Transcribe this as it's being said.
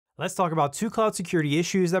Let's talk about two cloud security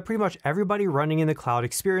issues that pretty much everybody running in the cloud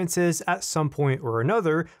experiences at some point or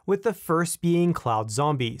another, with the first being cloud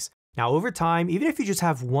zombies. Now, over time, even if you just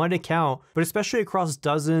have one account, but especially across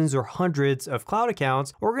dozens or hundreds of cloud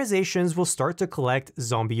accounts, organizations will start to collect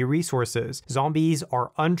zombie resources. Zombies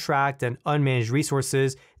are untracked and unmanaged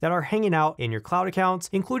resources that are hanging out in your cloud accounts,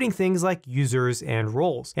 including things like users and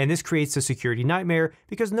roles. And this creates a security nightmare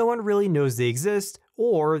because no one really knows they exist,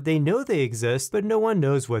 or they know they exist, but no one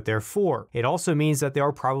knows what they're for. It also means that they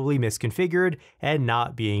are probably misconfigured and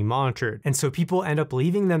not being monitored. And so people end up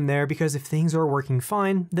leaving them there because if things are working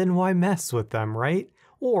fine, then why mess with them, right?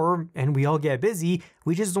 Or, and we all get busy,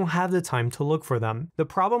 we just don't have the time to look for them. The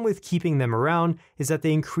problem with keeping them around is that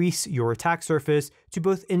they increase your attack surface to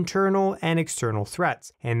both internal and external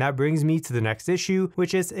threats. And that brings me to the next issue,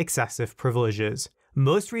 which is excessive privileges.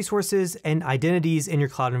 Most resources and identities in your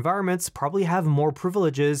cloud environments probably have more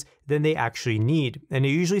privileges than they actually need, and it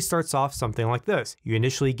usually starts off something like this. You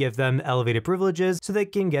initially give them elevated privileges so they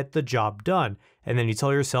can get the job done, and then you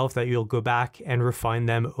tell yourself that you'll go back and refine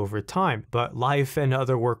them over time. But life and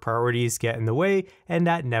other work priorities get in the way, and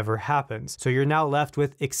that never happens. So you're now left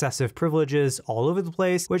with excessive privileges all over the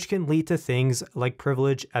place, which can lead to things like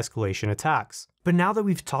privilege escalation attacks. But now that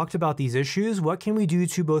we've talked about these issues, what can we do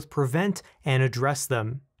to both prevent and address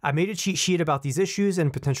them? I made a cheat sheet about these issues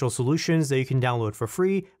and potential solutions that you can download for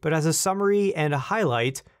free, but as a summary and a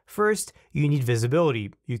highlight, first, you need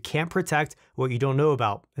visibility. You can't protect what you don't know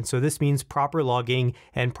about, and so this means proper logging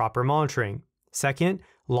and proper monitoring. Second,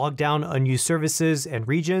 log down unused services and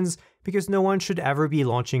regions because no one should ever be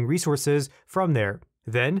launching resources from there.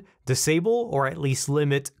 Then, disable or at least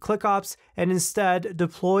limit ClickOps and instead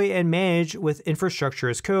deploy and manage with infrastructure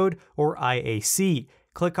as code or IAC.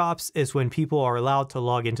 ClickOps is when people are allowed to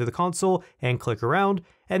log into the console and click around,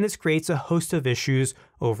 and this creates a host of issues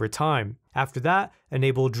over time. After that,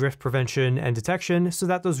 enable drift prevention and detection so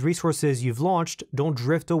that those resources you've launched don't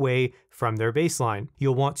drift away from their baseline.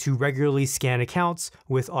 You'll want to regularly scan accounts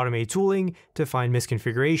with automated tooling to find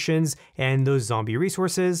misconfigurations and those zombie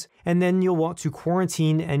resources, and then you'll want to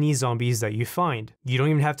quarantine any zombies that you find. You don't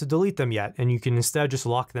even have to delete them yet, and you can instead just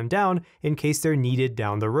lock them down in case they're needed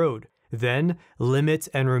down the road. Then, limit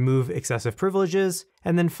and remove excessive privileges,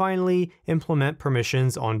 and then finally, implement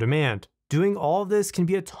permissions on demand. Doing all of this can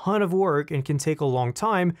be a ton of work and can take a long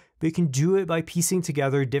time, but you can do it by piecing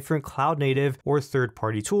together different cloud native or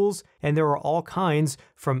third-party tools, and there are all kinds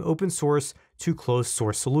from open source to closed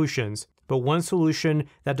source solutions. But one solution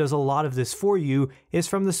that does a lot of this for you is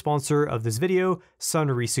from the sponsor of this video,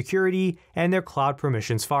 Sonrai Security, and their Cloud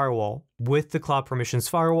Permissions Firewall. With the Cloud Permissions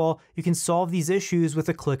Firewall, you can solve these issues with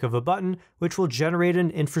a click of a button, which will generate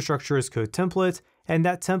an infrastructure as code template, and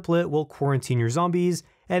that template will quarantine your zombies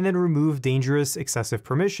and then remove dangerous excessive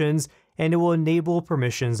permissions, and it will enable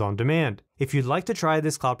permissions on demand. If you'd like to try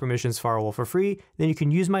this Cloud Permissions Firewall for free, then you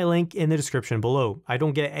can use my link in the description below. I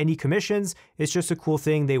don't get any commissions, it's just a cool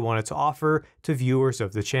thing they wanted to offer to viewers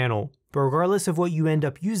of the channel. But regardless of what you end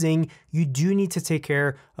up using, you do need to take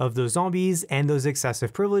care of those zombies and those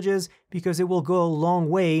excessive privileges because it will go a long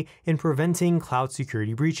way in preventing cloud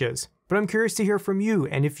security breaches. But I'm curious to hear from you,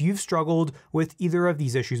 and if you've struggled with either of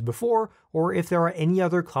these issues before, or if there are any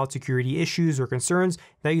other cloud security issues or concerns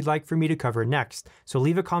that you'd like for me to cover next. So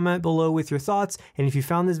leave a comment below with your thoughts, and if you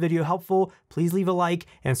found this video helpful, please leave a like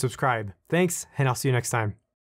and subscribe. Thanks, and I'll see you next time.